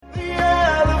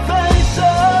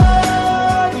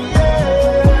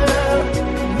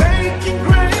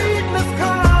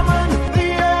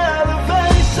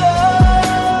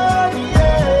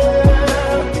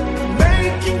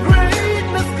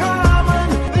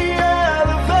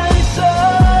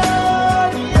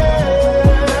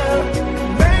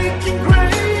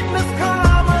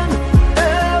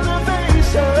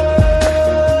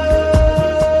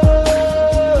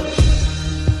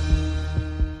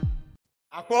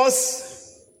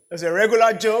us is a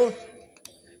regular Joe,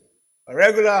 a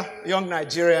regular young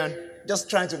Nigerian, just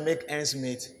trying to make ends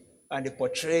meet, and they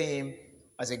portray him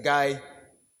as a guy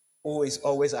who is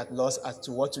always at loss as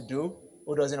to what to do,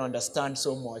 who doesn't understand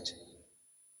so much.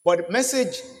 But the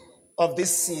message of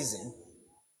this season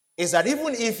is that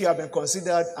even if you have been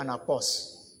considered an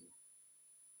apostle,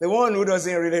 the one who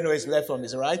doesn't really know his left from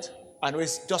his right, and who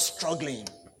is just struggling,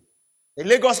 the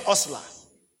Lagos hustler,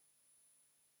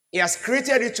 he has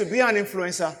created you to be an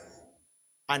influencer,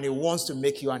 and he wants to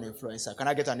make you an influencer. Can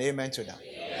I get an amen to that?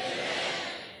 Amen.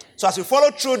 So as we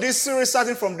follow through this series,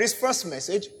 starting from this first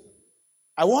message,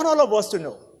 I want all of us to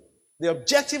know the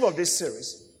objective of this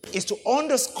series is to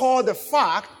underscore the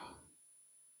fact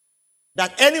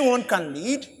that anyone can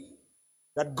lead,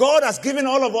 that God has given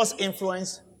all of us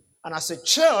influence, and as a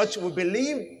church, we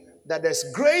believe that there's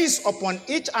grace upon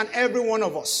each and every one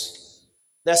of us.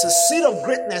 There's a seed of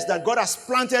greatness that God has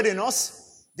planted in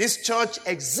us. This church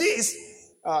exists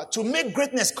to make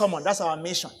greatness common. That's our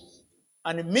mission.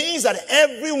 And it means that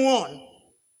everyone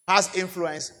has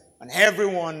influence, and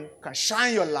everyone can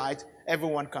shine your light.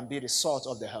 Everyone can be the salt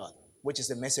of the earth, which is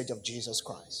the message of Jesus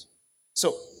Christ.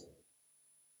 So,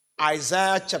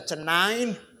 Isaiah chapter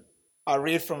 9, I'll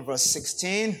read from verse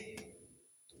 16.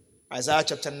 Isaiah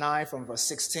chapter 9 from verse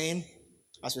 16.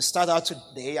 As we start out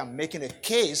today, I'm making a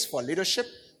case for leadership,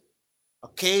 a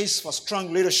case for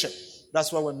strong leadership.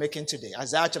 That's what we're making today.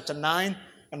 Isaiah chapter 9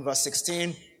 and verse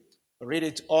 16. I'll read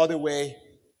it all the way,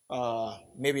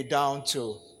 maybe down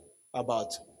to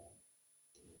about.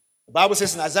 The Bible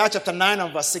says in Isaiah chapter 9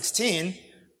 and verse 16,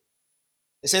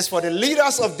 it says, "For the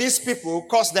leaders of these people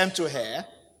cause them to err,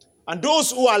 and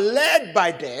those who are led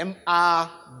by them are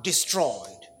destroyed."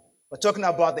 We're talking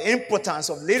about the importance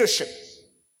of leadership.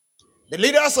 The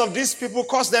leaders of these people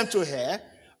cause them to err,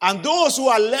 and those who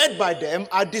are led by them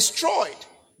are destroyed.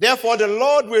 Therefore, the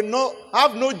Lord will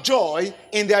have no joy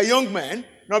in their young men,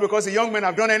 not because the young men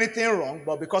have done anything wrong,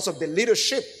 but because of the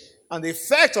leadership and the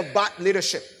effect of bad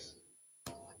leadership.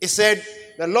 He said,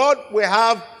 the Lord will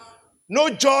have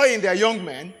no joy in their young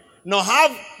men, nor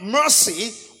have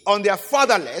mercy on their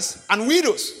fatherless and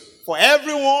widows. For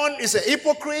everyone is a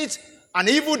hypocrite, an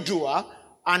evildoer,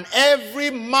 and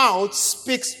every mouth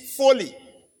speaks folly.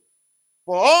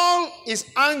 For all this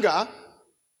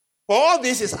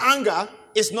his anger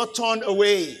is not turned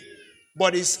away,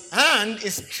 but his hand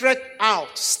is stretched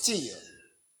out still.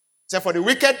 So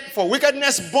for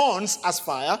wickedness burns as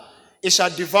fire, it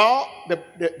shall devour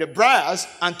the briars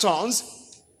and thorns,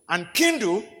 and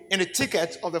kindle in the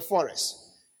thicket of the forest.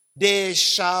 They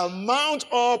shall mount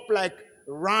up like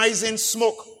rising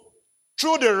smoke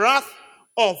through the wrath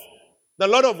of the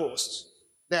Lord of hosts.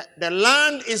 The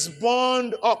land is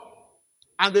burned up,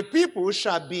 and the people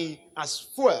shall be as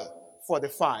fuel for the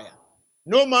fire.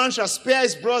 No man shall spare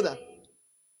his brother,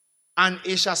 and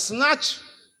he shall snatch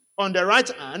on the right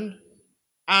hand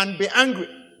and be angry.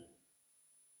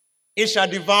 He shall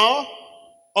devour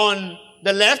on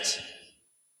the left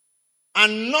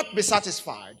and not be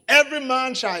satisfied. Every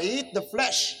man shall eat the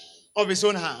flesh of his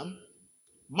own ham.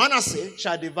 Manasseh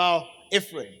shall devour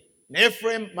Ephraim, and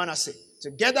Ephraim Manasseh.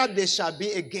 Together they shall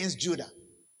be against Judah.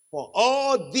 For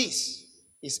all this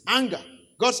is anger.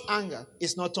 God's anger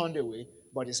is not turned away,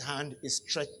 but his hand is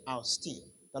stretched out still.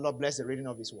 The Lord bless the reading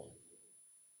of his word.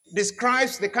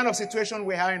 Describes the kind of situation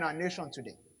we have in our nation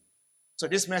today. So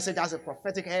this message has a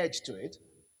prophetic edge to it.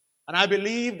 And I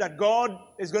believe that God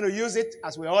is going to use it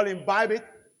as we all imbibe it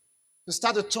to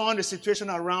start to turn the situation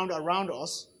around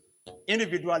us,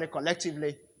 individually,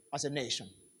 collectively, as a nation.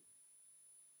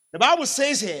 The Bible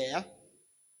says here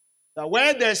that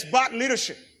where there's bad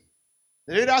leadership,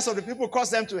 the leaders of the people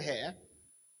cause them to err,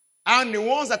 and the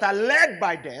ones that are led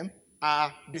by them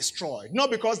are destroyed. Not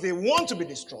because they want to be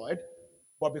destroyed,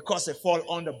 but because they fall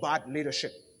under bad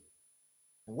leadership.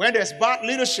 And when there's bad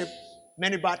leadership,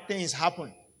 many bad things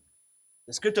happen.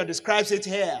 The scripture describes it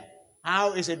here.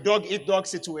 How is a dog-eat-dog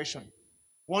situation?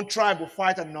 One tribe will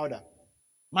fight another.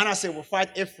 Manasseh will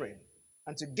fight Ephraim.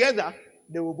 And together,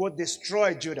 they will both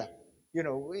destroy Judah. You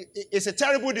know, it's a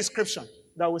terrible description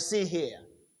that we see here.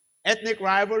 Ethnic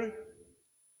rivalry,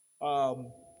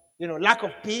 lack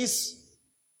of peace.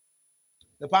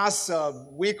 The past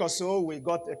week or so, we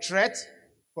got a threat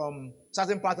from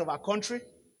certain part of our country.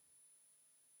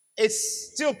 It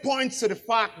still points to the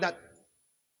fact that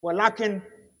we're lacking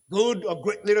good or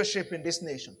great leadership in this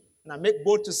nation. And I make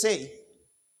bold to say,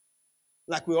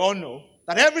 like we all know,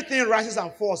 that everything rises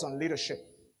and falls on leadership.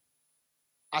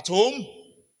 At home,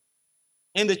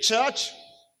 in the church,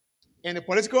 in the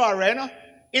political arena,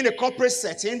 in the corporate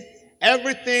setting,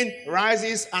 everything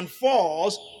rises and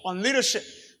falls on leadership.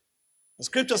 The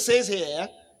scripture says here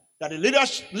that the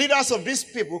leaders of these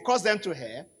people cause them to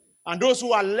err, and those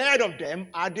who are led of them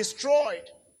are destroyed.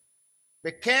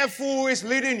 Be careful who is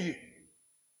leading you.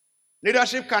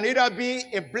 Leadership can either be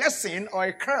a blessing or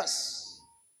a curse.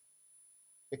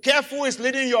 Be careful who is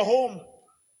leading your home.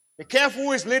 Be careful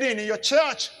who is leading in your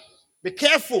church. Be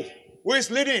careful who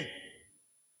is leading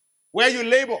where you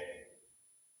labor,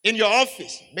 in your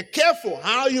office. Be careful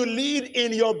how you lead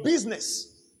in your business.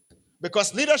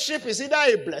 Because leadership is either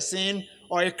a blessing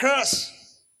or a curse.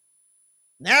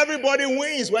 And everybody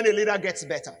wins when the leader gets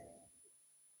better.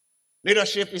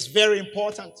 Leadership is very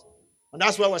important. And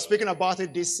that's why we're speaking about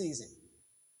it this season.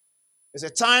 It's a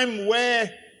time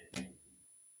where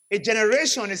a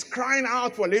generation is crying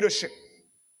out for leadership.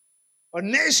 A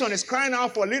nation is crying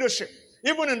out for leadership.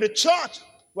 Even in the church,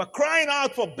 we're crying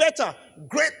out for better,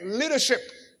 great leadership.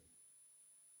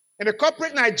 In the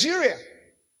corporate Nigeria,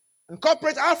 in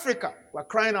corporate Africa, we're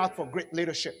crying out for great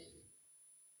leadership.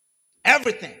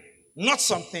 Everything, not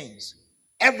some things,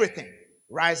 everything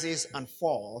rises and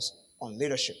falls on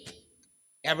leadership.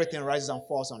 Everything rises and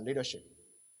falls on leadership.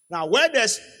 Now, where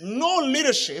there's no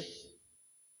leadership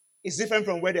is different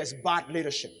from where there's bad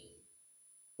leadership.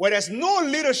 Where there's no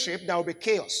leadership, there will be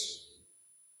chaos.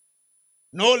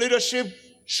 No leadership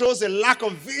shows a lack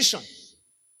of vision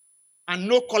and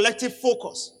no collective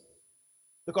focus.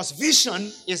 Because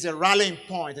vision is the rallying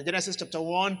point. In Genesis chapter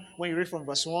 1, when you read from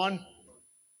verse 1,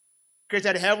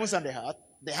 created the heavens and the earth.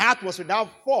 The earth was without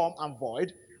form and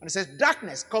void. And it says,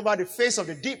 darkness covered the face of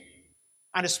the deep.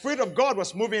 And the Spirit of God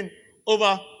was moving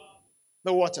over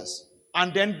the waters.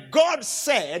 And then God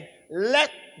said,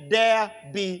 let there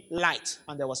be light.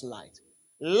 And there was light.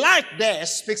 Light there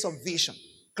speaks of vision,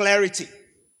 clarity.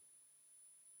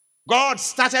 God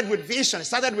started with vision,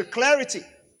 started with clarity.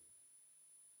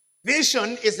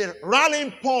 Vision is the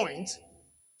rallying point,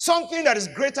 something that is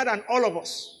greater than all of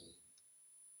us.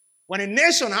 When a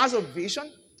nation has a vision,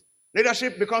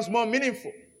 leadership becomes more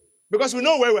meaningful because we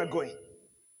know where we're going.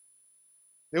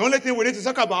 The only thing we need to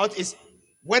talk about is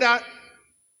whether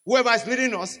whoever is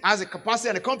leading us has the capacity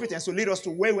and the competence to lead us to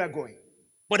where we're going.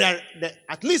 But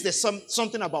at least there's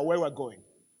something about where we're going.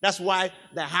 That's why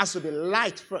there has to be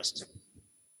light first.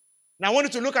 Now I want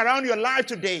you to look around your life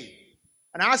today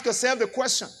and ask yourself the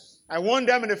question. I warned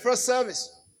them in the first service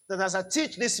that as I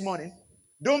teach this morning,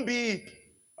 don't be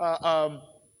a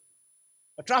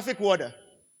traffic warden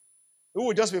who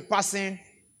will just be passing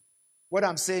what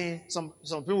I'm saying. Some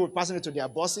people will passing it to their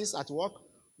bosses at work.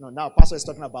 No, now pastor is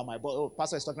talking about my boss. Oh,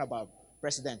 pastor is talking about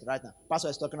president right now. Pastor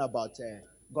is talking about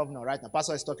governor right now.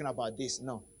 Pastor is talking about this.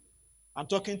 No, I'm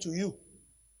talking to you.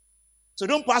 So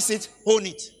don't pass it, own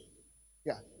it.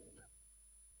 Yeah.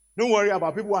 Don't worry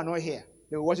about people who are not here.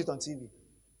 They will watch it on TV.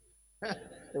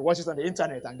 They watch it on the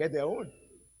internet and get their own.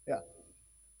 Yeah.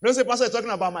 Don't say, pastor is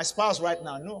talking about my spouse right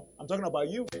now. No, I'm talking about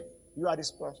you. You are the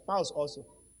spouse also.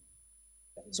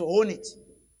 So own it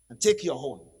and take your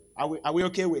own. Are we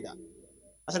okay with that?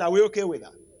 I said, are we okay with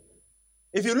that?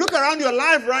 If you look around your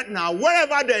life right now,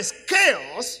 wherever there's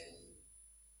chaos,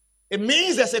 it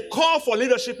means there's a call for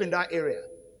leadership in that area.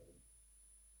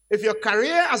 If your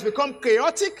career has become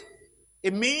chaotic,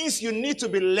 it means you need to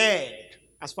be led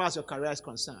as far as your career is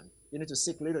concerned. You need to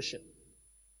seek leadership.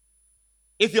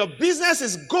 If your business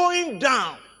is going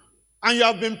down and you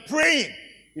have been praying,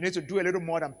 you need to do a little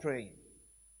more than praying.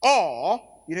 Or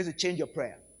you need to change your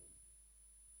prayer.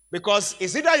 Because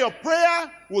it's either your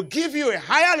prayer will give you a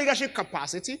higher leadership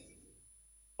capacity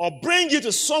or bring you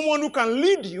to someone who can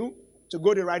lead you to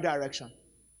go the right direction.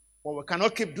 But we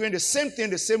cannot keep doing the same thing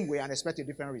the same way and expect a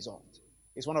different result.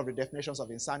 It's one of the definitions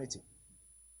of insanity.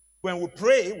 When we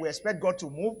pray, we expect God to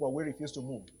move, but we refuse to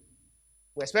move.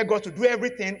 We expect God to do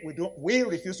everything. We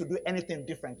refuse to do anything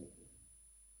differently.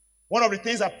 One of the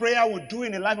things that prayer will do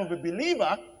in the life of a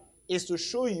believer is to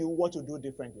show you what to do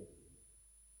differently.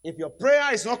 If your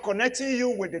prayer is not connecting you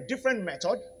with a different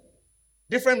method,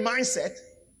 different mindset,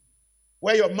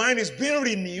 where your mind is being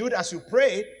renewed as you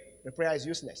pray, the prayer is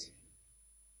useless.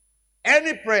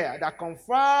 Any prayer that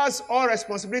confers all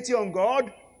responsibility on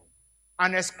God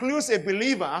and excludes a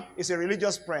believer is a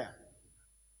religious prayer.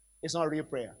 It's not real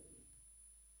prayer.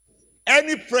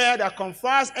 Any prayer that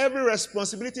confers every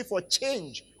responsibility for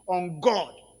change on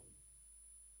God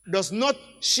does not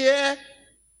share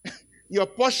your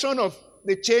portion of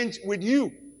the change with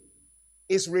you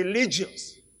is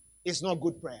religious. It's not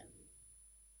good prayer.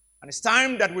 And it's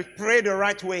time that we pray the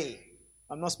right way.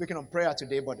 I'm not speaking on prayer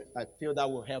today, but I feel that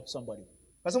will help somebody.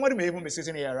 But somebody may even be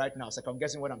sitting here right now, second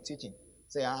guessing what I'm teaching.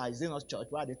 Say, is it not church?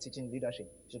 Why are they teaching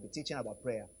leadership? You should be teaching about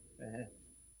prayer.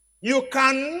 You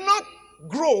cannot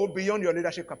grow beyond your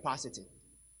leadership capacity.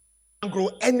 You can't grow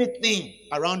anything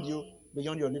around you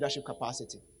beyond your leadership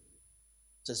capacity.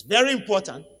 So it's very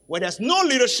important. Where there's no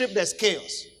leadership, there's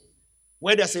chaos.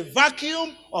 Where there's a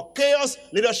vacuum or chaos,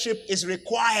 leadership is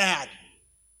required.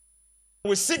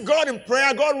 We seek God in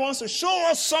prayer. God wants to show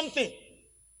us something.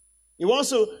 He wants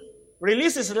to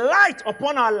release His light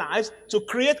upon our lives to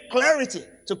create clarity,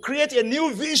 to create a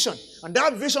new vision. And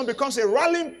that vision becomes a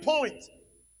rallying point.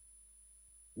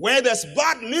 Where there's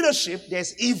bad leadership,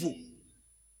 there's evil.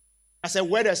 I said,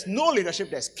 where there's no leadership,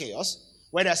 there's chaos.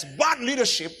 Where there's bad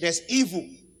leadership, there's evil.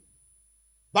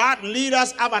 Bad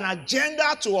leaders have an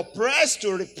agenda to oppress,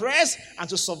 to repress, and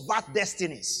to subvert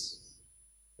destinies.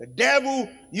 The devil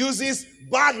uses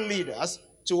bad leaders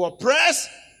to oppress,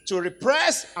 to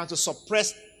repress, and to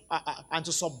suppress, and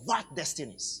to subvert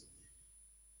destinies.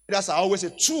 Leaders are always a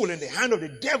tool in the hand of the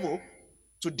devil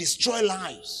to destroy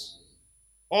lives.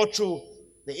 All through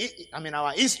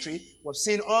our history, we've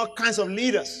seen all kinds of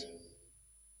leaders.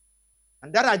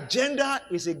 And that agenda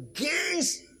is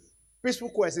against peaceful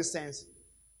coexistence.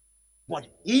 But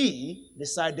he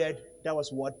decided that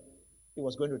was what he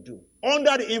was going to do.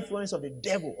 Under the influence of the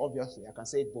devil, obviously, I can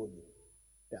say it boldly.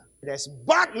 Yeah. There's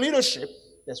bad leadership,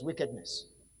 there's wickedness,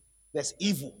 there's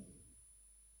evil.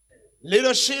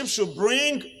 Leadership should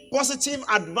bring positive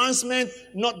advancement,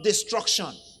 not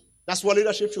destruction. That's what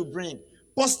leadership should bring.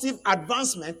 Positive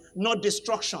advancement, not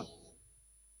destruction.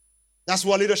 That's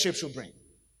what leadership should bring.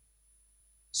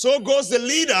 So goes the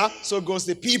leader, so goes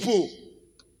the people.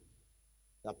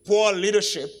 The poor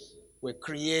leadership will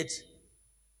create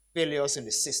failures in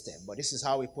the system. But this is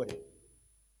how we put it.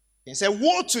 He said,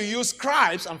 woe to you,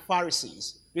 scribes and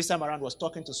Pharisees. This time around was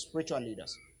talking to spiritual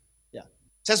leaders. Yeah. It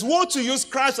says, woe to you,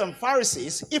 scribes and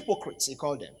Pharisees, hypocrites, he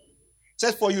called them. It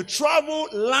says, for you travel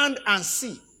land and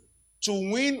sea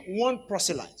to win one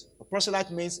proselyte. A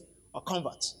proselyte means a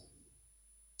convert. It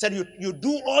said, you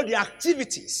do all the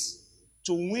activities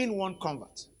to win one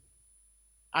convert.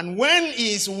 And when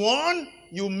he is won,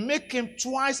 you make him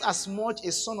twice as much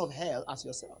a son of hell as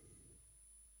yourself.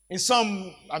 In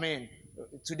some,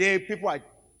 today people are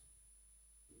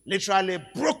literally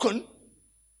broken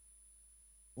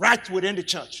right within the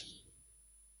church.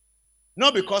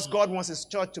 Not because God wants His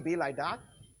church to be like that.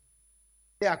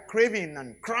 They are craving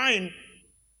and crying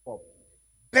for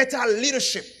better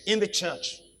leadership in the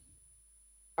church.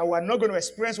 And we're not going to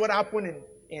experience what happened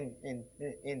in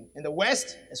the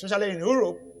West, especially in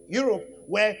Europe,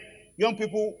 where young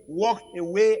people walked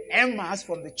away en masse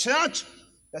from the church.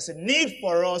 There's a need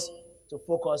for us to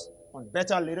focus on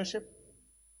better leadership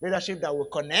that will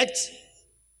connect,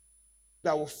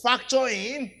 that will factor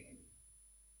in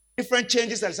different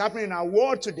changes that is happening in our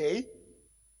world today.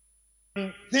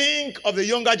 And think of the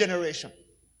younger generation.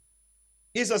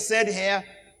 Jesus said here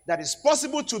that it's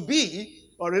possible to be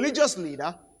a religious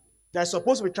leader that is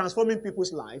supposed to be transforming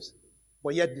people's lives,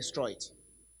 but yet destroy it.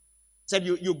 He said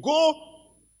you go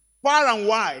far and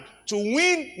wide to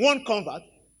win one convert,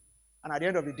 and at the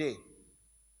end of the day,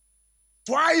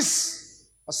 twice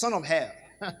a son of hell.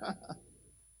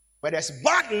 Where there's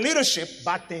bad leadership,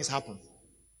 bad things happen.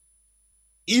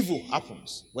 Evil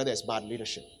happens where there's bad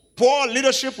leadership. Poor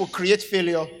leadership will create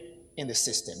failure in the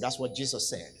system. That's what Jesus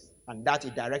said. And that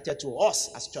is directed to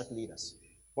us as church leaders.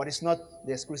 But it's not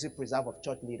the exclusive preserve of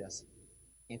church leaders.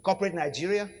 In corporate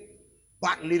Nigeria,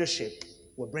 bad leadership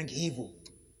will bring evil.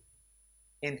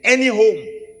 In any home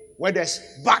where there's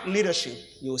bad leadership,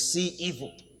 you'll see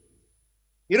evil.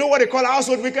 You know what they call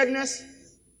household wickedness?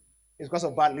 It's because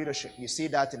of bad leadership. You see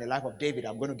that in the life of David.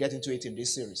 I'm going to get into it in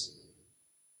this series.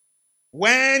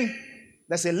 When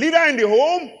there's a leader in the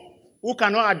home who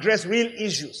cannot address real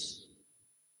issues,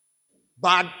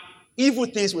 bad, evil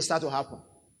things will start to happen.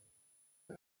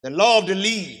 The law of the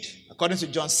lead, according to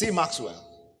John C.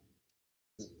 Maxwell,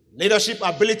 leadership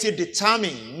ability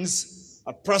determines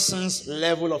a person's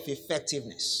level of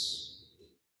effectiveness.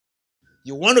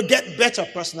 You want to get better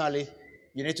personally,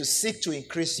 you need to seek to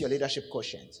increase your leadership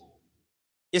quotient.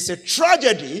 It's a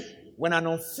tragedy when an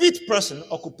unfit person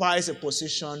occupies a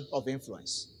position of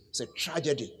influence. It's a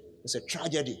tragedy. It's a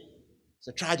tragedy. It's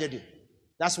a tragedy.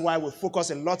 That's why we focus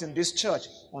a lot in this church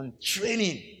on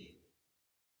training.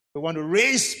 We want to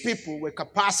raise people with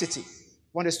capacity.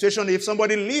 On the situation, if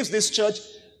somebody leaves this church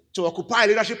to occupy a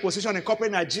leadership position in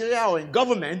corporate Nigeria or in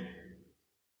government,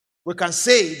 we can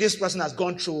say this person has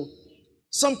gone through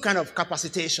some kind of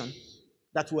capacitation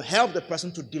that will help the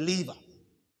person to deliver.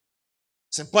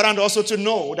 It's important also to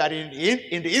know that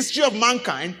in the history of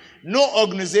mankind, no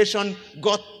organization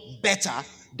got better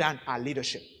than our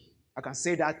leadership. I can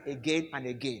say that again and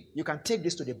again. You can take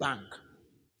this to the bank.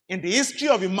 In the history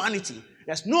of humanity,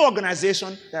 there's no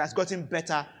organization that has gotten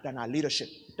better than our leadership.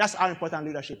 That's how important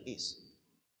leadership is.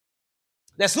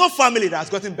 There's no family that's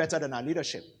gotten better than our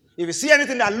leadership. If you see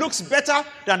anything that looks better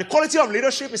than the quality of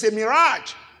leadership, it's a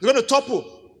mirage. It's going to topple.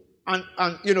 And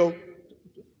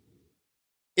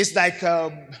it's like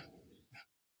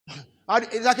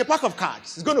a pack of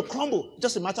cards. It's going to crumble.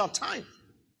 Just a matter of time.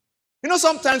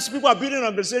 Sometimes people are building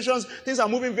organizations. Things are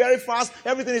moving very fast.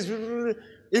 Everything is...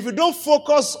 If you don't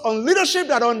focus on leadership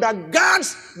that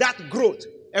undergirds that growth,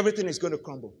 everything is going to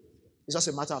crumble. It's just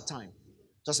a matter of time.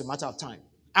 Just a matter of time.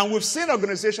 And we've seen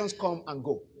organizations come and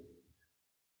go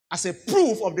as a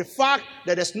proof of the fact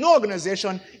that there's no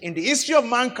organization in the history of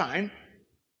mankind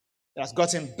that has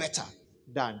gotten better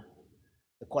than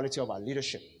the quality of our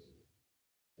leadership.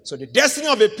 So the destiny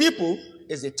of a people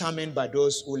is determined by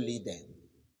those who lead them.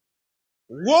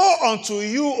 Woe unto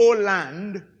you, O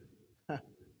land,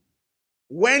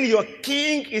 when your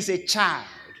king is a child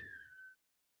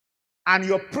and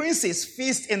your princes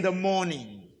feast in the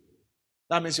morning.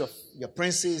 That means your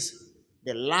princes,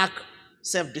 they lack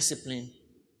self-discipline,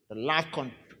 the lack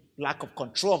of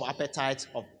control of appetite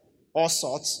of all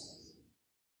sorts.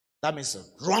 That means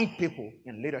wrong people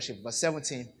in leadership. Verse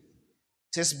 17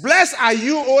 says, blessed are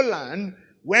you, O land,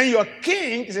 when your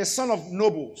king is a son of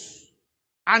nobles,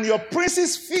 and your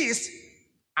princes feast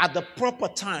at the proper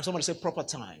time. Somebody say proper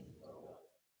time.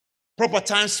 Proper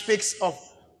time speaks of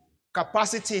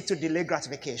capacity to delay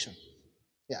gratification.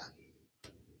 Yeah.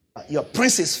 Your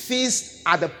princes feast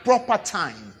at the proper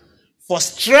time for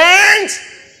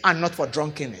strength and not for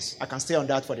drunkenness. I can stay on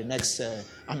that for the next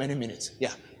how many minutes?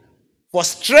 Yeah. For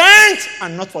strength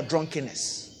and not for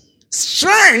drunkenness.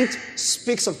 Strength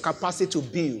speaks of capacity to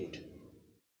build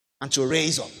and to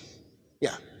raise up.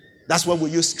 Yeah. That's what we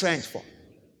use strength for.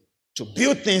 To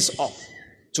build things up.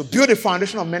 To build the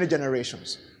foundation of many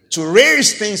generations. To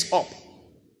raise things up.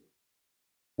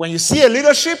 When you see a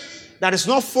leadership that is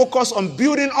not focused on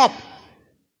building up.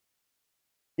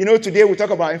 Today we talk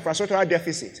about infrastructural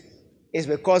deficit. It's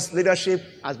because leadership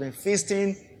has been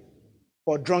feasting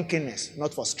for drunkenness,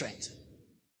 not for strength.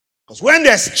 Because when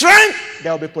there's strength,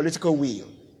 there will be political will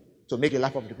to make the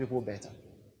life of the people better.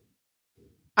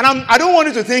 And I don't want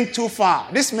you to think too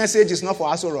far. This message is not for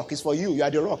Aso Rock. It's for you. You are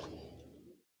the rock.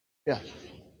 Yeah.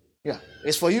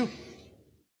 It's for you.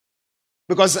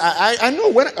 Because I know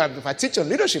if I teach on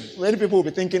leadership, many people will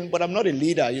be thinking, but I'm not a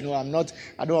leader. I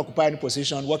don't occupy any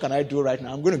position. What can I do right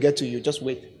now? I'm going to get to you. Just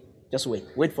wait.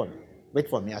 Wait for me. Wait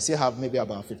for me. I still have maybe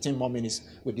about 15 more minutes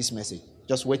with this message.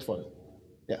 Just wait for me.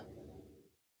 Yeah.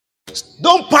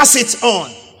 Don't pass it on.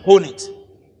 Own it.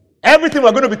 Everything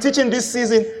we're going to be teaching this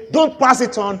season, don't pass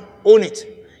it on. Own it.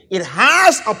 It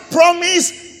has a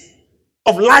promise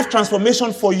of life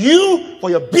transformation for you, for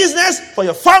your business, for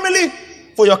your family,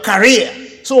 for your career.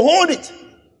 So hold it.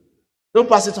 Don't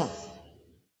pass it on.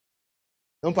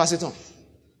 Don't pass it on.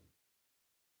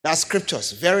 That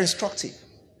scriptures, very instructive.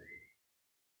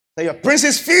 So your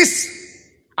princes feast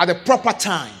at the proper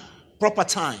time. Proper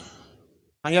time.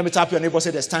 And you have me tap your neighbor, say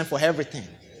there's time for everything.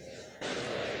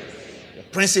 Your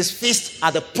princes feast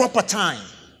at the proper time.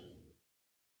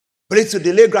 But it's to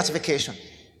delay gratification.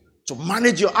 To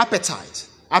manage your appetite.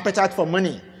 Appetite for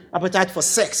money. Appetite for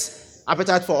sex.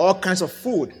 Appetite for all kinds of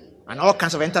food. And all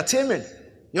kinds of entertainment.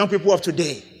 Young people of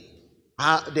today,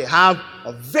 they have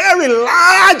a very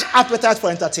large appetite for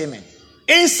entertainment.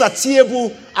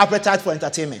 Insatiable appetite for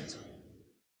entertainment.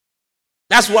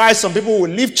 That's why some people will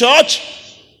leave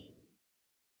church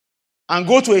and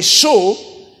go to a show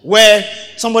where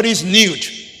somebody is nude.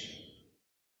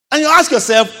 And you ask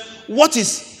yourself, what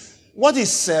is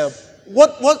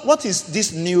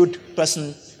this nude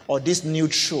person or this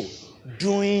nude show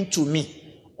doing to me?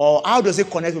 Or how does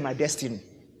it connect with my destiny?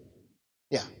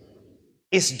 Yeah.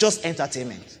 It's just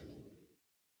entertainment.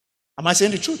 Am I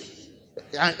saying the truth?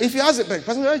 And if you ask the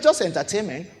person, it's just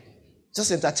entertainment.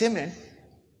 Just entertainment.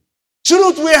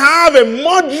 Shouldn't we have a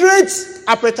moderate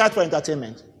appetite for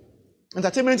entertainment?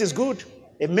 Entertainment is good.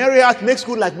 A merry heart makes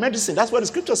good like medicine. That's what the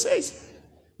scripture says.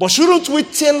 But shouldn't we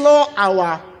tailor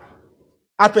our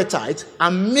appetite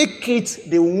and make it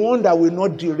the one that will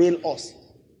not derail us?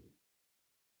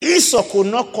 Esau could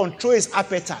not control his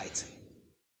appetite.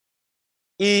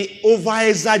 He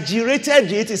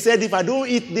over-exaggerated it. He said, if I don't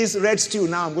eat this red stew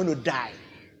now, I'm going to die.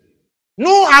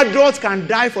 No adult can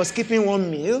die for skipping one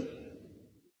meal.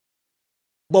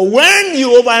 But when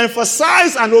you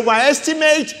overemphasize and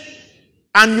overestimate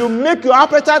and you make your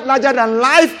appetite larger than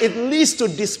life, it leads to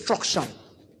destruction.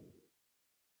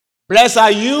 Blessed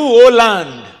are you, O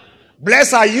land.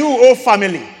 Blessed are you, O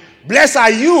family. Blessed are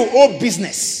you, O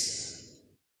business.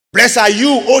 Blessed are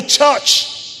you, O church.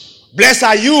 Blessed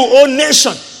are you, O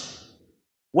nation.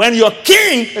 When your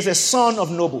king is a son of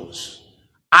nobles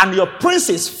And your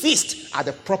princes feast at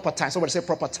the proper time. Somebody say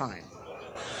proper time.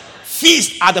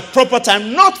 Feast at the proper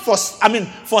time, for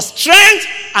strength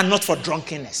and not for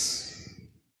drunkenness.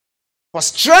 For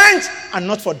strength and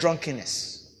not for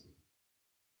drunkenness.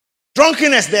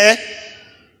 Drunkenness there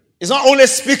is not only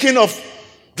speaking of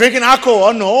drinking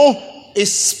alcohol, no.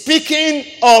 It's speaking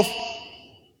of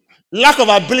lack of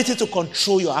ability to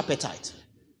control your appetite.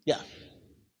 Yeah.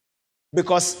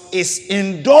 Because it's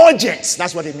indulgence.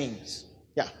 That's what it means.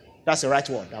 Yeah. That's the right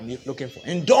word I'm looking for.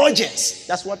 Indulgence.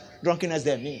 That's what drunkenness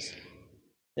there means.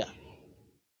 Yeah.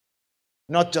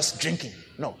 Not just drinking.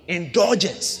 No.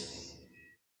 Indulgence.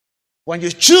 When you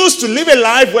choose to live a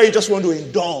life where you just want to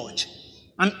indulge,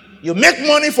 and you make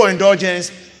money for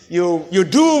indulgence, you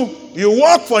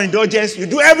work for indulgence, you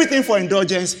do everything for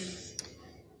indulgence,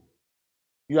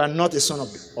 you are not a son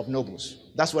of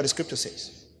nobles. That's what the scripture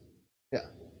says. Yeah.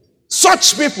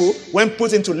 Such people, when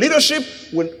put into leadership,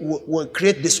 will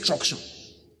create destruction.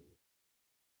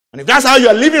 And if that's how you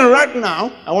are living right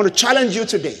now, I want to challenge you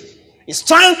today. It's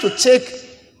time to take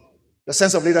the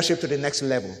sense of leadership to the next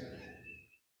level.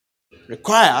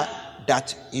 Require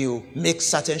that you make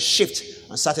certain shift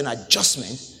and certain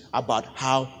adjustment about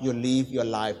how you live your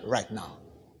life right now.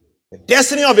 The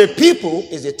destiny of a people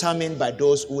is determined by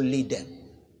those who lead them.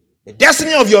 The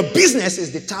destiny of your business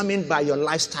is determined by your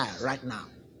lifestyle right now.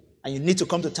 And you need to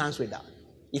come to terms with that.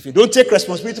 If you don't take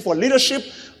responsibility for leadership,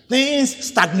 things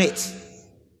stagnate.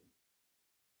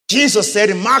 Jesus said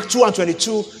in Mark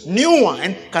 2:22, new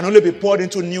wine can only be poured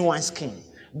into new wineskin.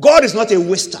 God is not a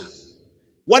waster.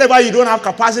 Whatever you don't have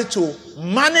capacity to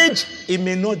manage, He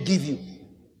may not give you.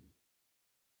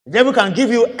 The devil can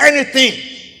give you anything.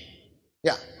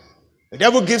 Yeah. The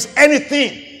devil gives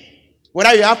anything,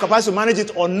 whether you have capacity to manage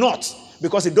it or not,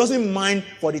 because he doesn't mind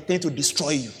for the thing to destroy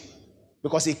you.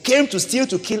 Because he came to steal,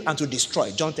 to kill, and to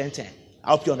destroy. John 10:10.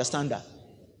 I hope you understand that.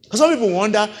 Because some people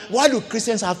wonder, why do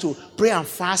Christians have to pray and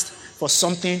fast for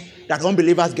something that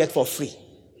unbelievers get for free?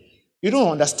 You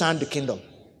don't understand the kingdom.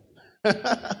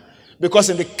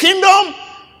 Because in the kingdom,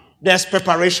 there's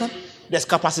preparation, there's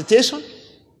capacitation,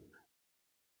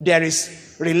 there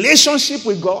is relationship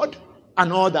with God,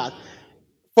 and all that.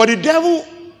 For the devil,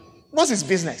 what's his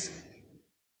business?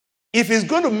 If he's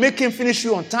going to make him finish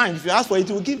you on time, if you ask for it,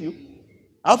 he will give you.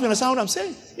 I hope you understand what I'm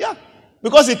saying. Yeah.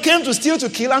 Because he came to steal, to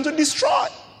kill, and to destroy.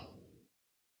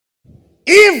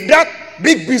 If that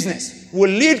big business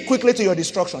will lead quickly to your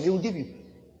destruction, he will give you.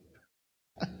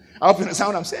 I hope you understand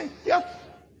what I'm saying. Yeah.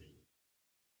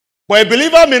 But a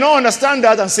believer may not understand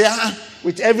that and say,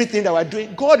 with everything that we're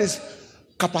doing, God is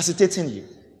capacitating you,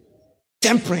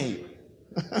 tempering you.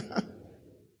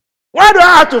 Why do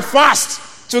I have to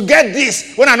fast to get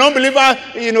this when an unbeliever,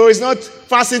 is not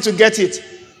fasting to get it?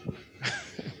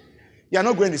 You are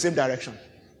not going in the same direction.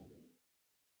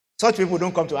 Such people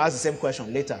don't come to ask the same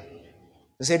question later.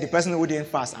 They say the person who didn't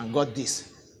fast and got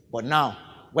this. But now,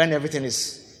 when everything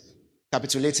is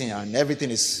capitulating and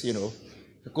everything is,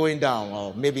 going down,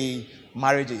 or maybe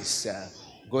marriage is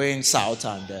going south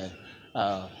and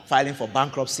filing for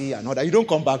bankruptcy and all that, you don't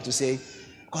come back to say,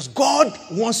 because God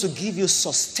wants to give you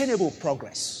sustainable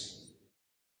progress.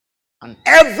 And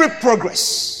every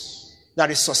progress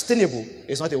that is sustainable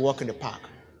is not a walk in the park.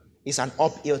 It's an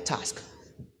uphill task.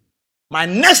 My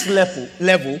next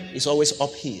level is always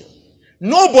uphill.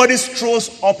 Nobody strolls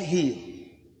uphill.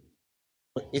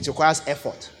 It requires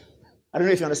effort. I don't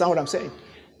know if you understand what I'm saying.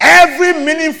 Every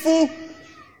meaningful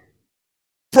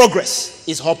progress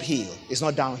is uphill. It's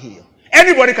not downhill.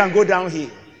 Anybody can go downhill.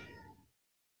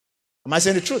 Am I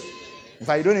saying the truth? In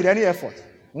fact, you don't need any effort.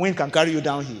 Wind can carry you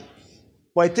downhill.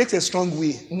 But it takes a strong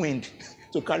wind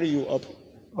to carry you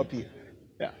uphill.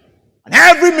 Yeah. And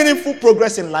every meaningful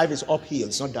progress in life is uphill.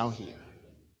 It's not downhill.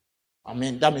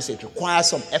 That means it requires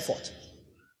some effort.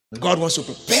 God wants to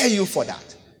prepare you for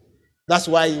that. That's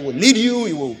why He will lead you.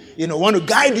 He will, want to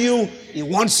guide you. He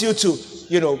wants you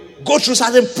to, go through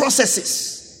certain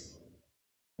processes.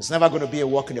 It's never going to be a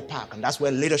walk in the park. And that's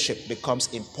where leadership becomes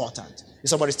important. Is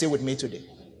somebody still with me today?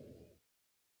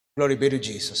 Glory be to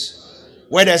Jesus.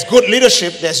 Where there's good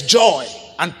leadership, there's joy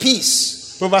and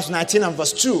peace. Proverbs 19 and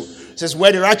verse 2 says,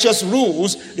 where the righteous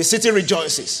rules, the city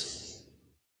rejoices.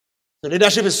 So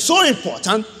leadership is so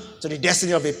important to the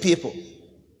destiny of a people.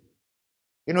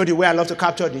 You know the way I love to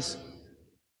capture this?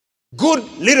 Good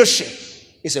leadership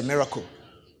is a miracle.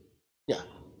 Yeah.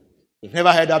 You've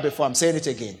never heard that before. I'm saying it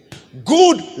again.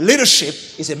 Good leadership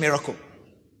is a miracle.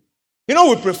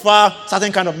 We prefer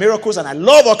certain kind of miracles, and I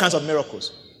love all kinds of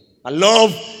miracles. I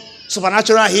love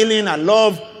supernatural healing. I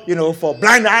love, for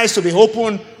blind eyes to be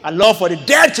opened. I love for the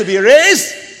dead to be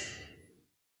raised.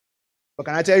 But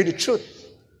can I tell you the truth?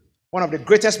 One of the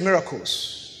greatest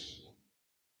miracles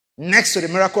next to the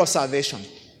miracle of salvation,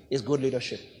 is good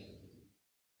leadership.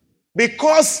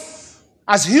 Because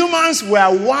as humans, we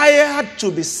are wired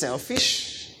to be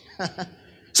selfish.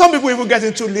 Some people even get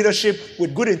into leadership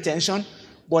with good intention,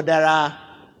 but there are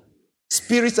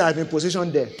spirits that have been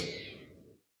positioned there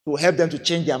to help them to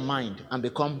change their mind and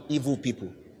become evil people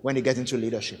when they get into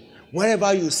leadership.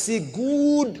 Wherever you see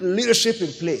good leadership in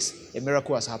place, a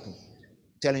miracle has happened.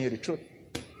 I'm telling you the truth.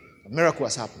 A miracle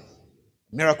has happened.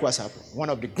 A miracle has happened. One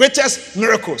of the greatest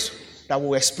miracles that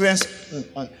we'll experience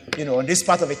on this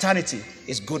part of eternity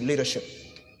is good leadership.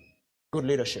 Good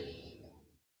leadership.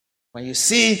 When you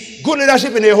see good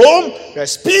leadership in a home,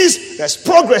 there's peace, there's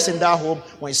progress in that home.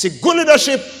 When you see good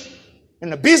leadership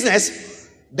in a business,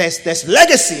 there's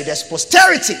legacy, there's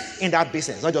posterity in that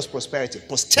business. Not just prosperity,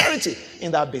 posterity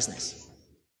in that business.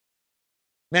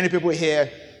 Many people here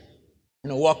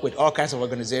work with all kinds of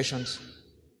organizations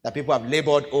that people have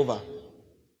labored over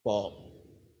for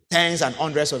tens and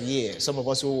hundreds of years. Some of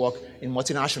us who work in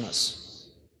multinationals.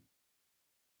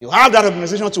 You have that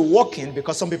organization to work in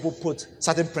because some people put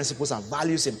certain principles and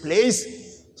values in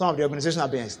place. Some of the organizations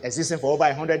have been existing for over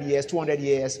 100 years, 200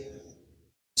 years.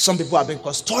 Some people have been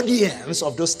custodians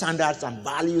of those standards and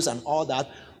values and all that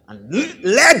and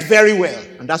led very well.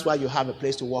 And that's why you have a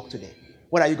place to work today.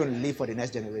 What are you going to leave for the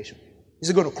next generation?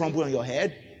 Is it going to crumble on your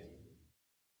head?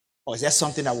 Or is there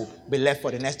something that will be left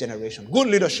for the next generation? Good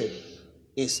leadership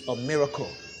is a miracle.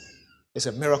 It's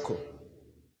a miracle.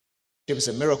 It's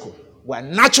a miracle. We're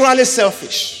naturally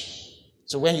selfish.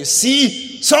 So when you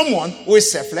see someone who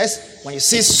is selfless, when you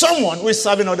see someone who is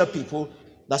serving other people,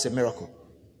 that's a miracle.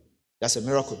 That's a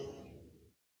miracle.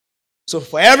 So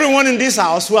for everyone in this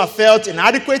house who have felt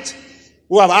inadequate,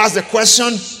 who have asked the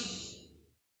question,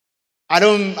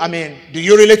 do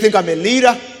you really think I'm a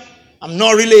leader? I'm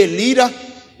not really a leader.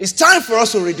 It's time for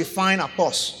us to redefine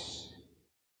apostle.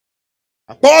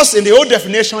 Apostle in the old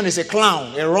definition is a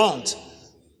clown, a runt.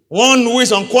 One who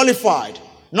is unqualified,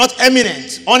 not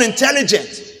eminent,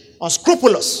 unintelligent,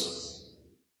 unscrupulous,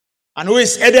 and who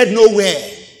is headed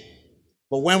nowhere.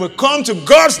 But when we come to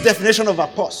God's definition of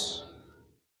apostle,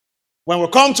 when we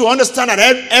come to understand that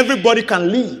everybody can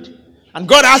lead, and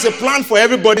God has a plan for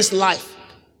everybody's life,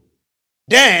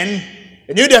 then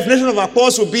the new definition of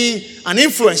apostle will be an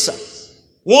influencer,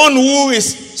 one who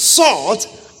is salt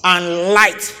and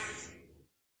light,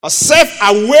 a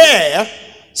self-aware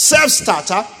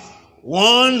self-starter,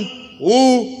 one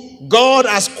who God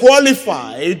has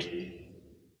qualified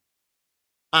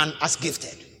and has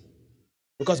gifted.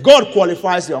 Because God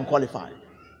qualifies the unqualified.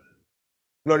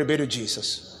 Glory be to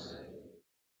Jesus.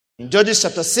 In Judges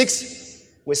chapter 6,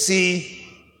 we see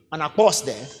an apostle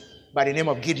there by the name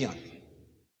of Gideon.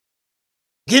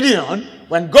 Gideon,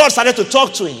 when God started to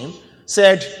talk to him,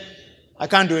 said, I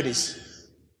can't do this.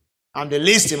 I'm the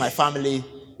least in my family.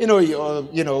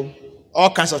 All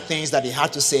kinds of things that he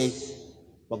had to say.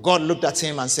 But God looked at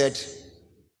him and said,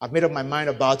 I've made up my mind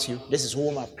about you. This is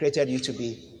whom I've created you to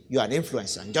be. You are an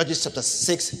influencer. In Judges chapter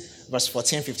 6, verse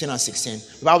 14, 15, and 16,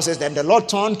 the Bible says, Then the Lord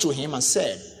turned to him and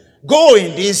said, Go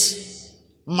in this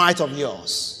might of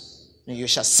yours, and you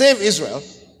shall save Israel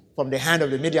from the hand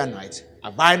of the Midianites.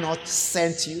 Have I not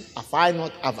sent you? Have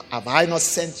I not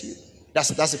sent you? That's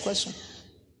the question.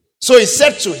 So he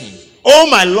said to him, Oh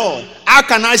my Lord, how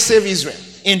can I save Israel?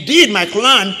 Indeed, my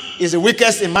clan is the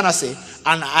weakest in Manasseh,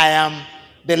 and I am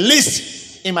the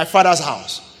least in my father's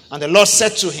house. And the Lord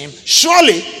said to him,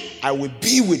 Surely I will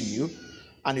be with you,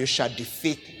 and you shall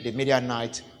defeat the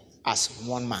Midianite as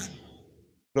one man.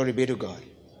 Glory be to God.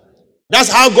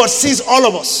 That's how God sees all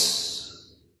of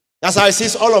us. That's how he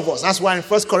sees all of us. That's why in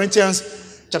 1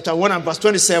 Corinthians chapter 1 and verse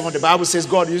 27, the Bible says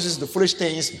God uses the foolish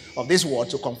things of this world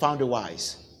to confound the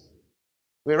wise.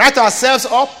 We write ourselves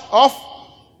off,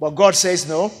 but God says,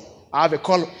 no, I have a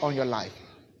call on your life.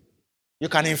 You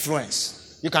can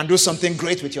influence. You can do something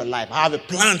great with your life. I have a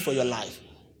plan for your life.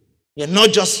 You're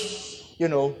not just,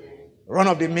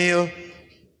 run-of-the-mill,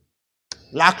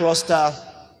 lackluster,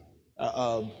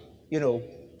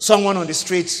 someone on the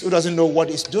streets who doesn't know what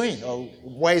he's doing or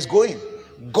where he's going.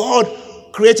 God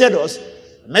created us.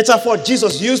 The metaphor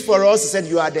Jesus used for us, he said,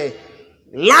 you are the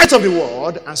light of the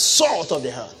world and salt of the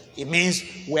earth. It means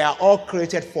we are all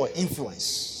created for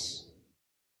influence.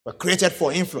 We're created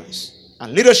for influence.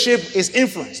 And leadership is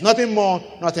influence. Nothing more,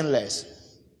 nothing less.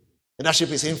 Leadership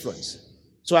is influence.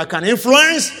 So I can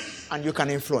influence and you can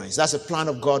influence. That's the plan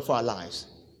of God for our lives.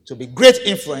 To be great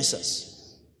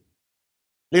influencers.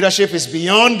 Leadership is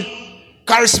beyond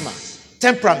charisma,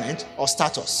 temperament, or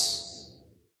status.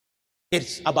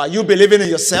 It's about you believing in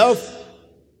yourself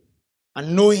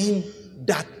and knowing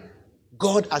that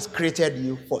God has created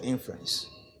you for influence.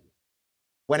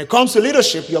 When it comes to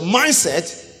leadership, your mindset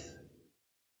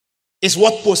is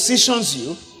what positions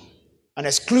you and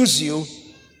excludes you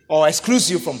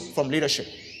from leadership.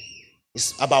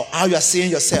 It's about how you are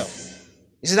seeing yourself.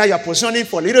 Is it that you are positioning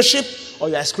for leadership or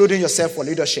you are excluding yourself for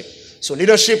leadership? So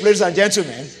leadership, ladies and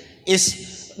gentlemen,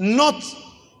 is not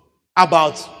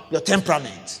about your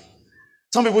temperament.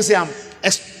 Some people say I'm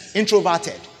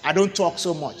introverted. I don't talk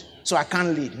so much, so I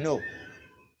can't lead. No.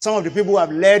 Some of the people who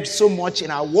have led so much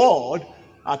in our world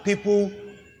are people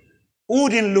who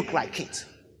didn't look like it.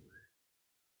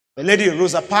 The lady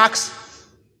Rosa Parks,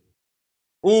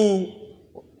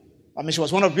 she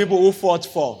was one of the people who fought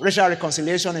for racial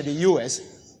reconciliation in the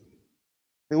U.S.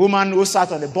 The woman who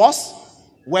sat on the bus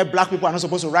where black people are not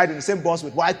supposed to ride in the same bus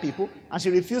with white people, and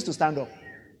she refused to stand up,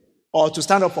 or to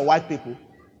stand up for white people.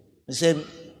 She said,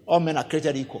 all men are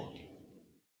created equal.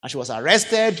 And she was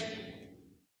arrested,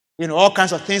 all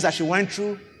kinds of things that she went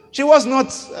through. She was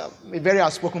not a very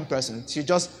outspoken person. She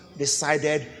just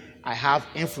decided, I have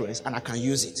influence and I can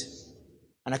use it.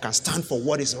 And I can stand for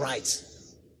what is right.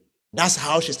 That's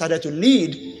how she started to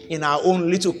lead in our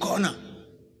own little corner.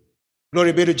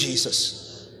 Glory be to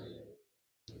Jesus.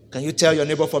 Can you tell your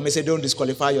neighbor for me, say, don't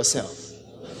disqualify yourself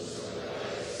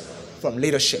from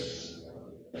leadership.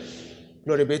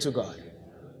 Glory be to God.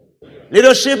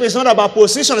 Leadership is not about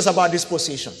position, it's about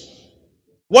disposition.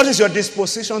 What is your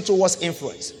disposition towards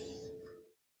influence?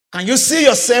 Can you see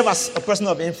yourself as a person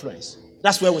of influence?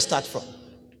 That's where we start from.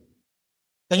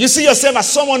 Can you see yourself as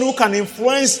someone who can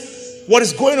influence what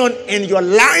is going on in your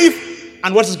life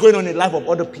and what is going on in the life of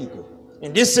other people?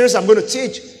 In this series, I'm going to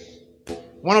teach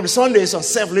one of the Sundays on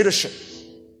self-leadership,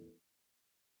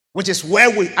 which is where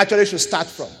we actually should start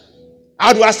from.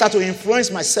 How do I start to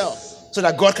influence myself so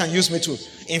that God can use me to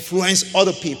influence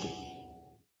other people?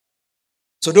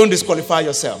 So don't disqualify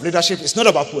yourself. Leadership is not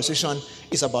about position,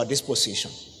 it's about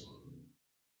disposition.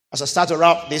 As I start to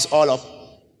wrap this all up,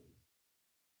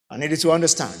 I need you to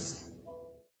understand.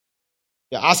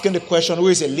 You're asking the question, who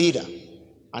is a leader?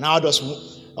 And how does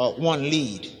one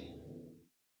lead?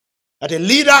 That a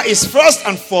leader is first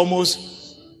and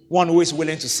foremost one who is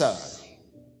willing to serve.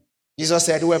 Jesus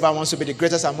said, whoever wants to be the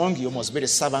greatest among you must be the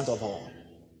servant of all.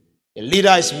 A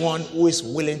leader is one who is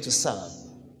willing to serve.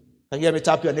 Can you hear me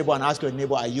tap your neighbor and ask your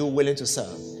neighbor, are you willing to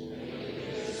serve?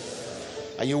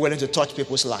 Are you willing to touch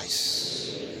people's lives?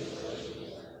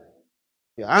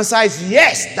 Your answer is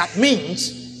yes. That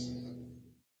means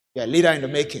you're a leader in the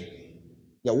making.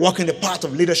 You're walking the path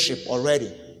of leadership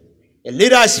already. A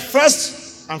leader is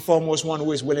first and foremost one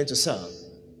who is willing to serve.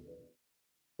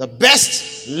 The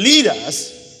best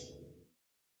leaders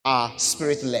are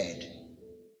spirit-led.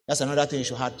 That's another thing you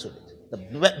should add to it.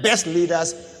 The best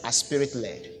leaders are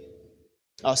spirit-led.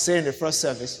 I was saying in the first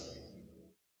service,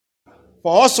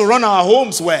 for us to run our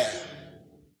homes well,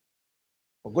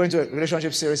 we're going to a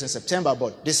relationship series in September,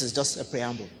 but this is just a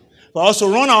preamble. For us to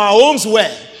run our homes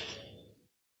well,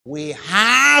 we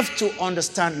have to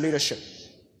understand leadership.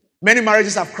 Many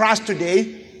marriages have crashed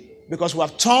today because we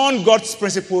have turned God's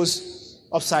principles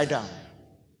upside down.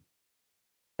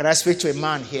 Can I speak to a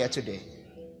man here today?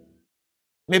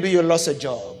 Maybe you lost a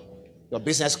job, your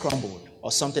business crumbled,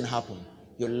 or something happened.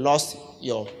 You lost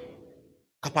your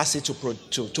capacity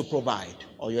to provide,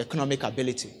 or your economic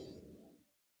ability.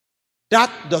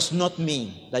 That does not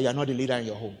mean that you are not a leader in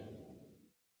your home.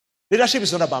 Leadership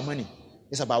is not about money.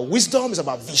 It's about wisdom. It's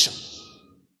about vision.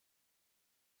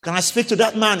 Can I speak to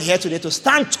that man here today to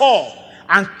stand tall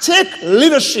and take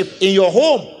leadership in your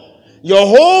home? Your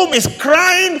home is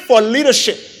crying for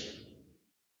leadership.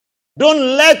 Don't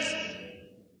let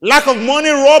lack of money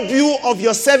rob you of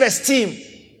your self-esteem.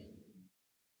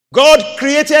 God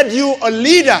created you a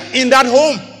leader in that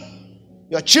home.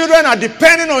 Your children are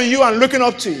depending on you and looking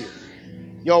up to you.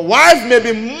 Your wife may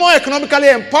be more economically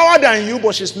empowered than you,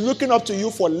 but she's looking up to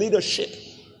you for leadership.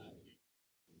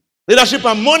 Leadership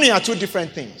and money are two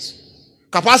different things.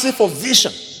 Capacity for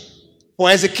vision, for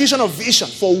execution of vision,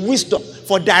 for wisdom,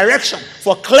 for direction,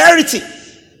 for clarity.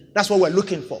 That's what we're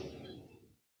looking for.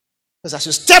 Because as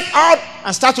you step out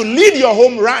and start to lead your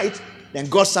home right, then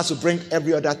God starts to bring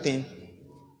every other thing,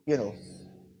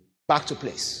 back to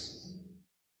place.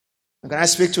 And can I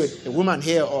speak to a woman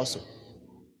here also?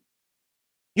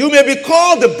 You may be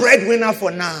called the breadwinner for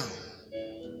now.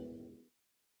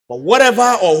 But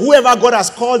whatever or whoever God has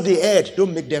called the head,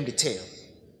 don't make them the tail.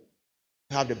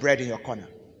 You have the bread in your corner.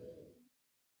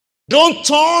 Don't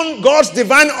turn God's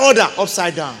divine order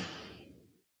upside down.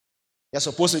 You're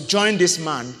supposed to join this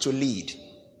man to lead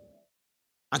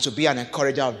and to be an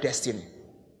encourager of destiny.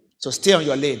 So stay on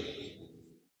your lane.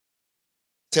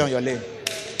 Stay on your lane.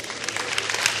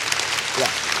 Yeah.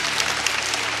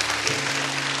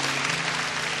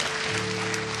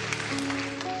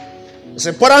 It's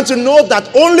important to note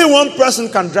that only one person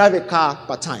can drive a car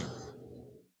per time.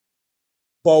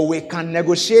 But we can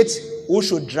negotiate who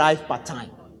should drive per time.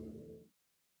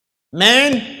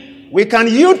 Men, we can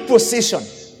yield position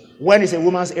when it's a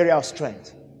woman's area of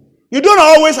strength. You don't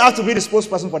always have to be the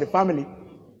spokesperson for the family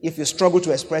if you struggle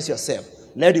to express yourself.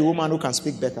 Let the woman who can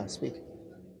speak better speak.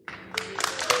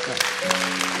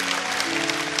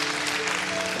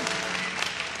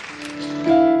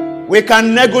 We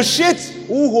can negotiate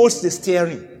who holds the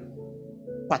steering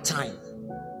per time.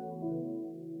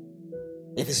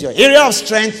 If it's your area of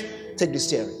strength, take the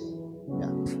steering. Yeah.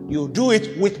 You do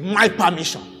it with my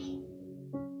permission.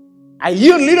 I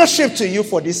yield leadership to you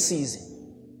for this season.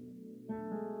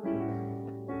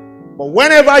 But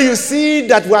whenever you see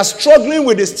that we are struggling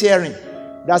with the steering,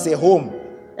 that's a home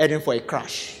heading for a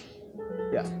crash.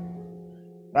 Yeah.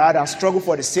 Rather than struggle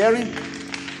for the steering,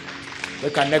 we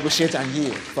can negotiate and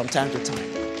yield from time to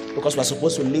time. Because we're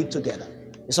supposed to lead together.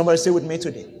 Is somebody still with me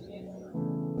today?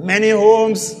 Many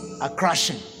homes are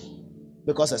crashing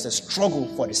because there's a struggle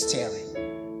for the steering.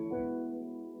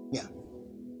 Yeah.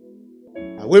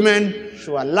 And women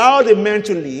should allow the men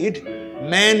to lead.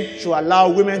 Men should allow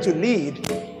women to lead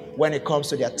when it comes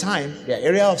to their time, their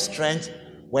area of strength,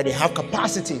 where they have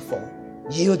capacity for.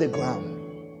 Yield the ground.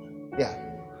 Yeah.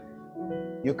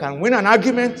 You can win an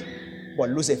argument, but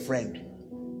lose a friend.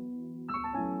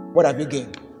 What have you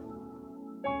gained?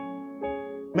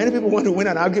 Many people want to win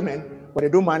an argument, but they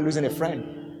don't mind losing a friend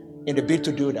in the bid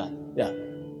to do that. Yeah.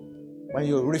 When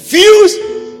you refuse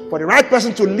for the right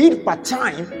person to lead part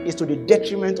time, it's to the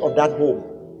detriment of that home.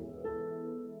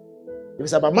 If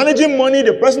it's about managing money,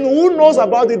 the person who knows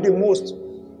about it the most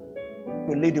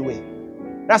will lead the way.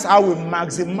 That's how we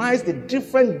maximize the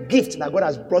different gifts that God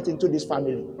has brought into this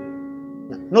family.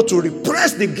 Not to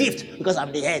repress the gift because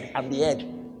I'm the head.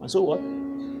 And so what?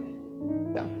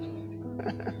 Yeah.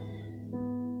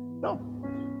 No.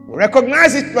 We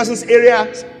recognize each person's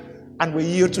areas and we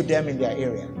yield to them in their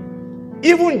area.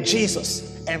 Even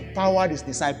Jesus empowered his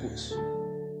disciples.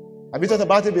 Have you thought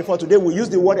about it before? Today we use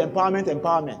the word empowerment.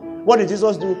 What did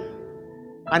Jesus do?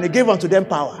 And he gave unto them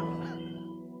power.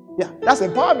 Yeah, that's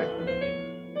empowerment.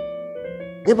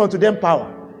 Gave unto them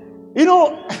power. You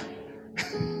know,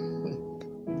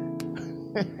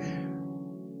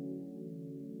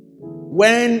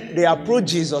 when they approach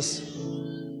Jesus,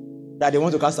 that they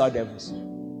want to cast out devils.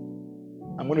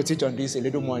 I'm going to teach on this a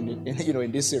little more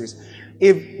in this series.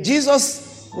 If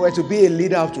Jesus were to be a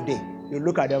leader of today, you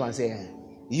look at them and say,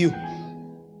 you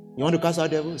want to cast out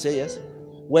devils? Say yes.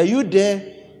 Were you there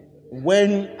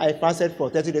when I fasted for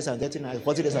 30 days and 30 nights,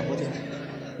 40 days and 40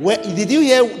 nights? Did you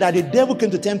hear that the devil came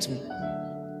to tempt me?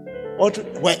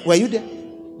 Were you there?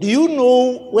 Do you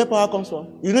know where power comes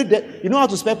from? You know how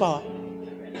to spell power?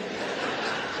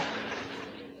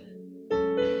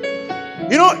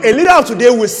 You know, a leader of today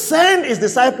will send his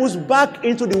disciples back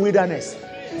into the wilderness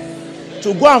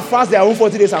to go and fast their own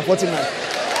 40 days and 40 nights.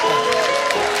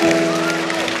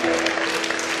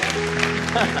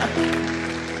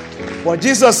 But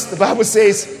Jesus, the Bible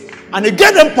says, and he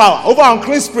gave them power over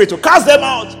unclean spirit to cast them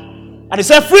out. And he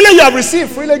said, freely you have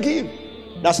received, freely give.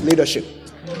 That's leadership.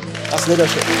 That's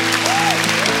leadership.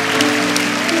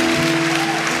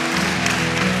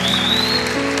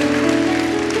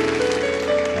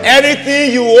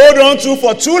 Anything you hold on to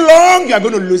for too long, you are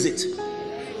going to lose it.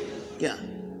 Yeah.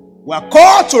 We are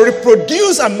called to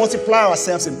reproduce and multiply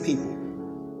ourselves in people.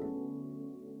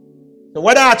 So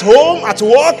whether at home, at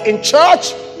work, in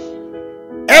church,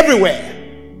 everywhere,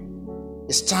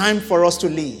 it's time for us to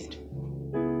lead.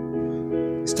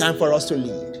 It's time for us to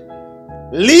lead.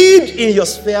 Lead in your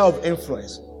sphere of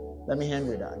influence. Let me hand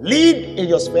you that. Lead in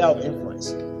your sphere of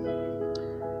influence.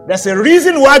 There's a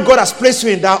reason why God has placed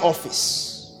you in that office.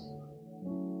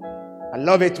 I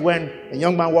love it when a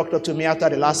young man walked up to me after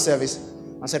the last service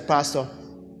and said, Pastor,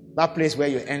 that place where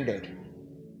you ended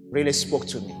really spoke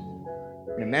to me.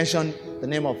 He mentioned the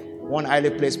name of one highly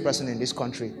placed person in this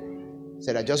country. He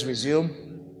said, I just resumed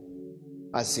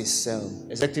as his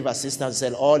executive assistant. He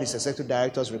said, all his executive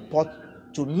directors report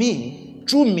to me,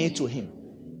 through me to him.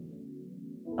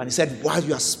 And he said, while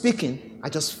you are speaking, I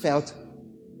just felt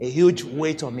a huge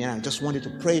weight on me and I just wanted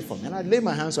to pray for him. And I laid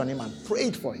my hands on him and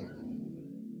prayed for him.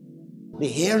 The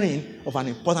hearing of an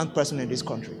important person in this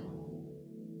country.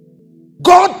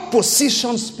 God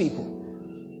positions people.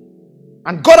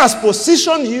 And God has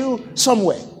positioned you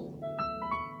somewhere.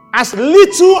 As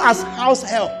little as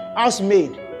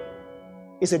housemaid,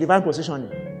 it's a divine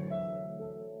positioning.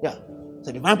 Yeah, it's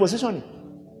a divine positioning.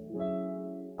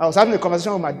 I was having a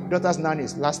conversation with my daughter's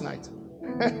nannies last night.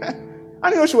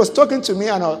 And she was talking to me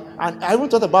and I even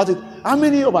thought about it. How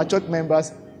many of our church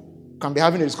members can be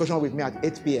having a discussion with me at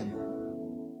 8 p.m.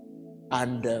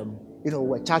 And,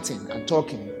 we're chatting and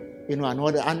talking, and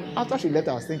all that. And after she left,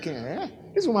 I was thinking,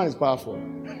 this woman is powerful.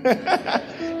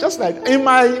 Just like in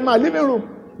my living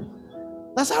room.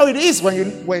 That's how it is when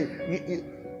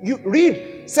you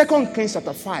read 2 Kings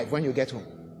chapter 5 when you get home.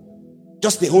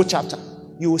 Just the whole chapter.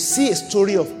 You will see a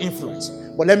story of influence.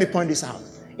 But let me point this out.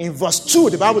 In verse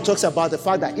 2, the Bible talks about the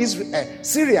fact that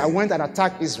Syria went and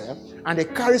attacked Israel, and they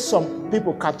carried some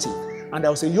people captive. And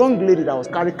there was a young lady that was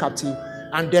carried captive.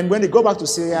 And then when they go back to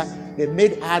Syria, they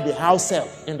made her the house help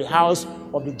in the house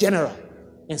of the general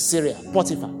in Syria,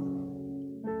 Potiphar.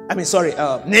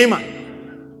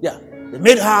 Naaman. Yeah, they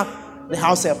made her the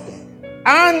house help there.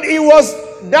 And it was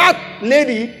that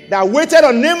lady that waited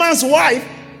on Naaman's wife.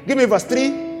 Give me verse 3.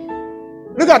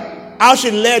 Look at how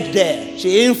she led there.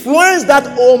 She influenced that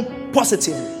home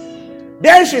positively.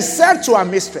 Then she said to her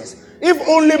mistress, if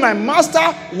only my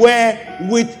master were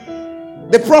with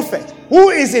the prophet who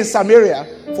is in Samaria,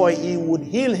 for he would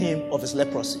heal him of his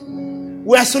leprosy.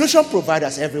 We are solution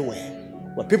providers everywhere.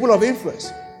 We're people of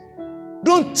influence.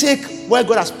 Don't take where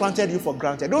God has planted you for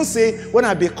granted. Don't say, when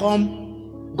I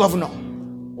become governor,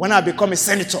 when I become a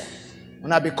senator,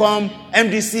 when I become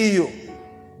MDCU.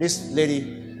 This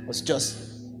lady was just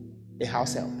a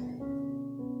house help.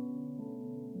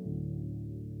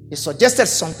 He suggested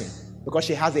something because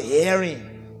she has the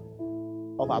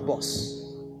hearing of her boss.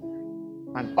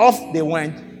 And off they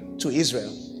went to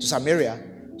Israel, to Samaria,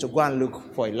 to go and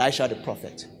look for Elisha the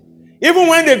prophet. Even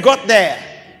when they got there,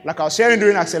 like I was sharing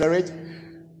during Accelerate,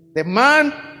 the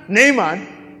man,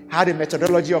 Naaman, had a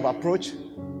methodology of approach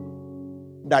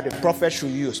that the prophet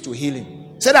should use to heal him.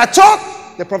 He said, I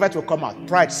thought the prophet would come out.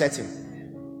 Pride set him.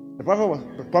 The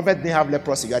prophet didn't have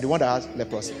leprosy. You are the one that has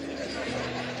leprosy.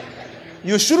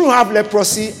 You shouldn't have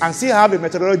leprosy and still have a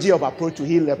methodology of approach to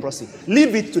heal leprosy.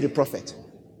 Leave it to the prophet.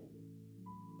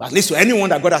 At least to anyone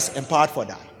that God has empowered for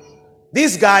that.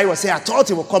 This guy was saying, I thought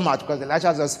he would come out because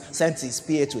Elijah just sent his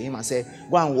PA to him and said,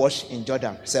 go and wash in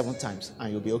Jordan 7 times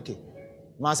and you'll be okay.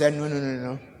 The man said,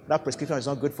 no. That prescription is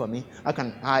not good for me. How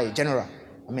can I, general?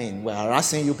 We're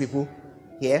harassing you people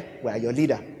here. We're your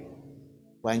leader.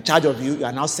 We're in charge of you. You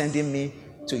are now sending me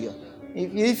to you.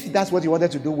 If that's what you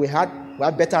wanted to do, we had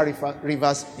better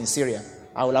rivers in Syria.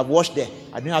 I will have washed there.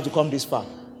 I didn't have to come this far.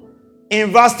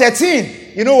 In verse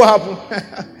 13, you know what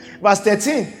happened? Verse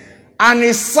 13. And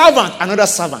his servant, another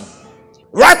servant,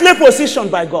 rightly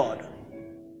positioned by God.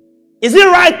 Is it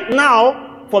right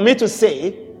now for me to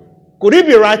say, could it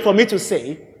be right for me to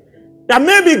say, that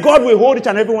maybe God will hold each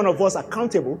and every one of us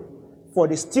accountable for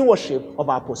the stewardship of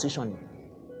our positioning?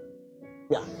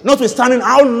 Yeah. Notwithstanding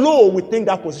how low we think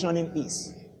that positioning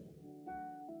is.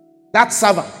 That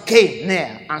servant came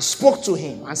near and spoke to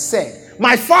him and said,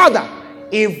 my father,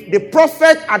 if the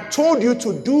prophet had told you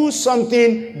to do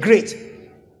something great,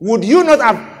 would you not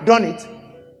have done it?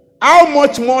 How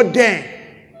much more then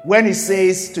when he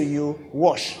says to you,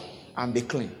 wash and be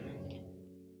clean?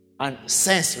 And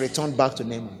sense returned back to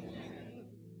Naaman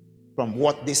from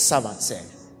what this servant said.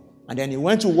 And then he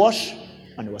went to wash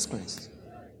and he was cleansed.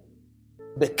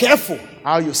 Be careful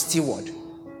how you steward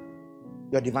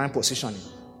your divine positioning,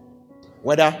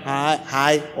 whether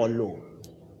high or low.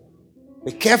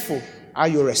 Be careful how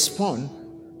you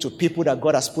respond to people that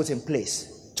God has put in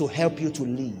place to help you to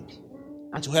lead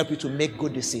and to help you to make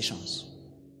good decisions.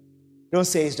 Don't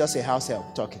say it's just a house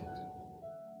help talking.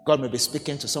 God may be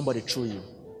speaking to somebody through you.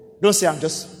 Don't say I'm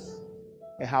just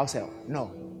a house help.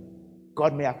 No.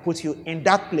 God may have put you in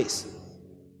that place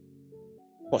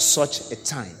for such a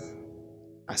time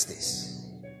as this.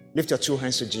 Lift your 2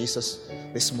 hands to Jesus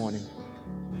this morning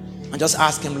and just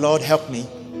ask him, Lord, help me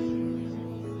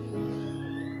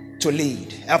to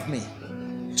lead. Help me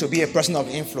to be a person of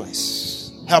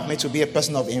influence. Help me to be a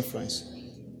person of influence.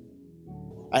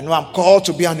 I know I'm called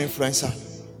to be an influencer.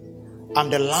 I'm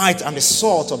the light and the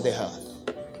salt of the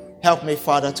earth. Help me,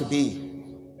 Father, to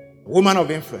be a woman of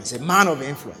influence, a man of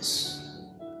influence.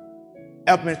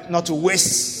 Help me not to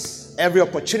waste every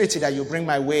opportunity that you bring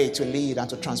my way to lead and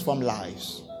to transform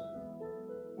lives.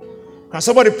 Can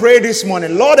somebody pray this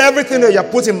morning? Lord, everything that you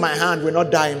have put in my hand will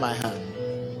not die in my hand.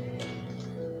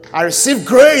 I receive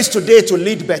grace today to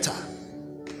lead better.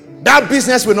 That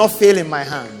business will not fail in my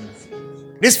hand.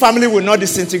 This family will not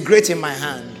disintegrate in my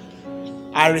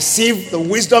hand. I receive the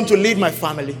wisdom to lead my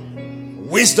family.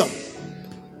 Wisdom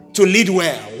to lead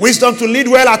well. Wisdom to lead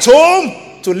well at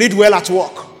home, to lead well at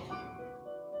work.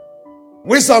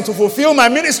 Wisdom to fulfill my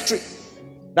ministry,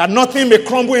 that nothing may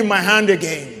crumble in my hand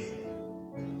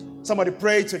again. Somebody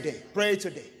pray today. Pray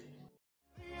today.